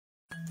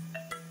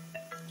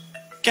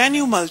Can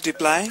you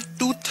multiply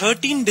two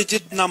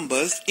 13-digit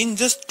numbers in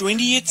just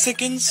 28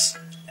 seconds?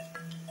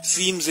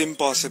 Seems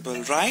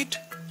impossible, right?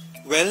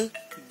 Well,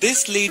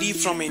 this lady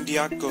from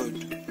India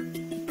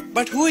could.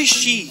 But who is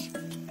she?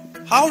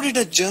 How did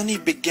her journey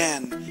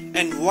begin?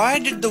 And why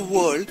did the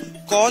world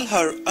call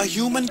her a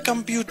human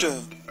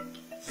computer?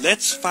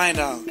 Let's find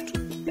out.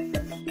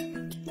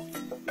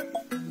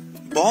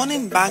 Born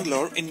in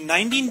Bangalore in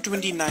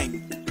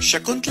 1929,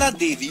 Shakuntala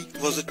Devi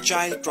was a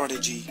child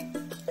prodigy.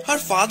 Her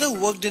father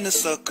worked in a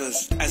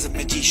circus as a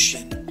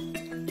magician.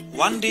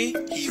 One day,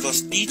 he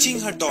was teaching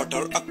her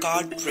daughter a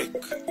card trick.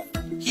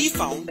 He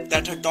found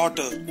that her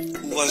daughter,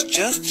 who was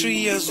just 3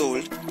 years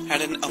old,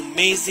 had an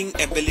amazing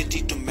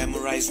ability to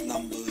memorize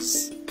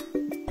numbers.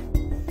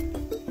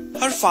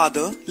 Her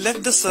father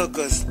left the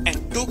circus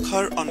and took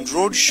her on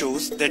road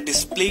shows that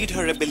displayed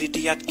her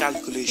ability at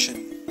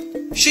calculation.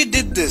 She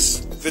did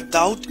this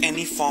without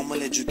any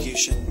formal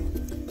education.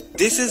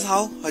 This is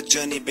how her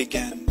journey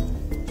began.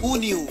 Who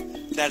knew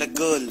that a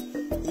girl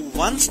who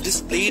once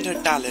displayed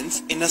her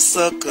talents in a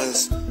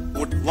circus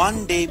would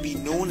one day be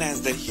known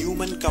as the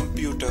human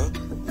computer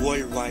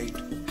worldwide?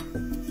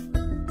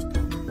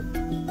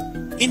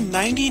 In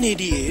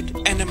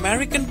 1988, an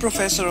American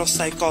professor of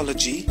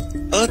psychology,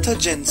 Arthur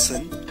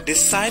Jensen,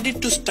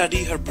 decided to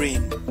study her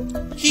brain.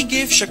 He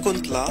gave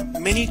Shakuntala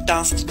many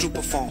tasks to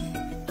perform.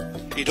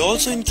 It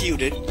also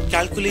included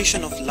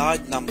calculation of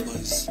large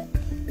numbers.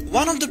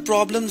 One of the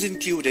problems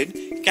included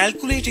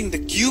calculating the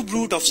cube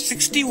root of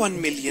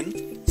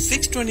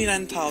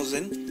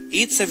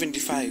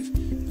 61,629,875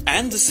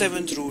 and the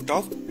seventh root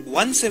of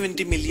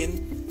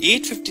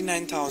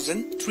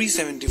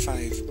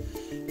 170,859,375.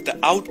 The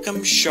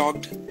outcome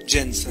shocked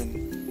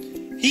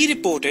Jensen. He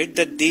reported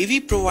that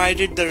Devi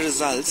provided the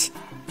results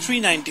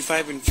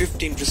 395 and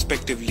 15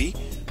 respectively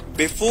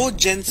before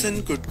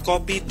Jensen could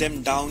copy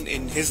them down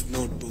in his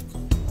notebook.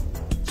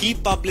 He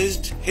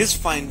published his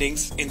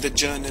findings in the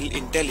journal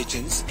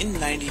Intelligence in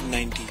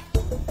 1990.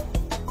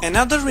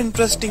 Another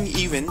interesting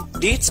event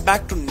dates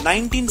back to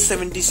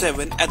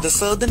 1977 at the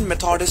Southern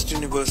Methodist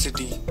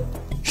University.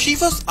 She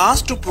was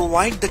asked to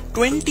provide the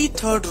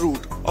 23rd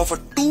root of a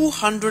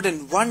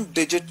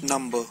 201-digit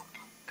number.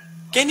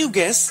 Can you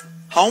guess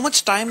how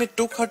much time it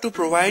took her to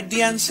provide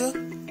the answer?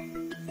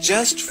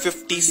 Just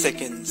 50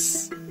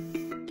 seconds.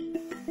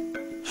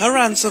 Her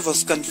answer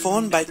was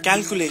confirmed by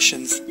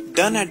calculations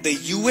done at the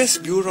US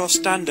Bureau of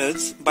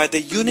Standards by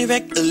the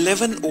UNIVAC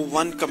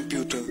 1101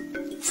 computer,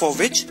 for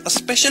which a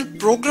special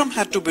program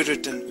had to be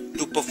written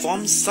to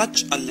perform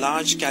such a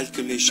large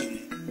calculation.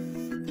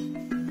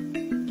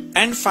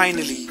 And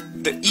finally,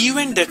 the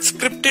event that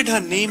scripted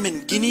her name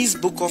in Guinness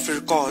Book of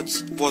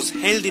Records was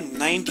held in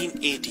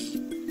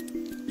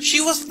 1980. She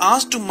was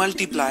asked to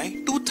multiply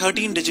two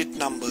 13-digit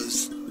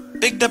numbers,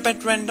 picked up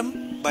at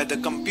random by the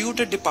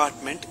computer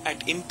department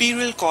at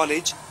Imperial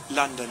College,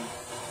 London.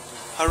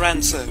 Her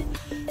answer,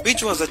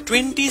 which was a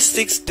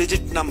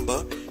 26-digit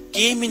number,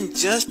 came in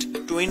just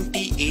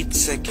 28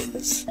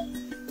 seconds.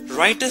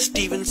 Writer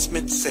Stephen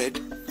Smith said,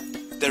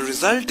 "The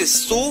result is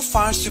so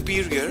far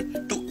superior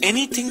to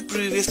anything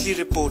previously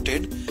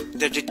reported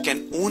that it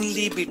can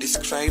only be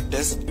described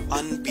as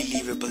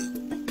unbelievable."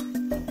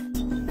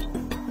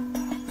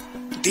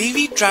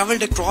 Devi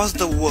traveled across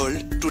the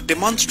world to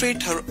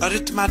demonstrate her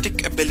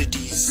arithmetic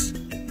abilities.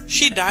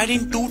 She died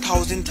in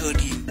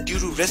 2013 due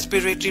to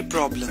respiratory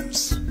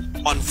problems.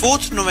 On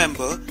 4th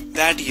November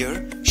that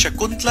year,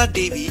 Shakuntala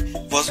Devi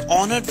was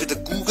honored with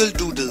a Google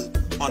Doodle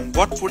on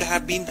what would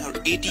have been her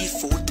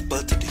 84th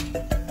birthday.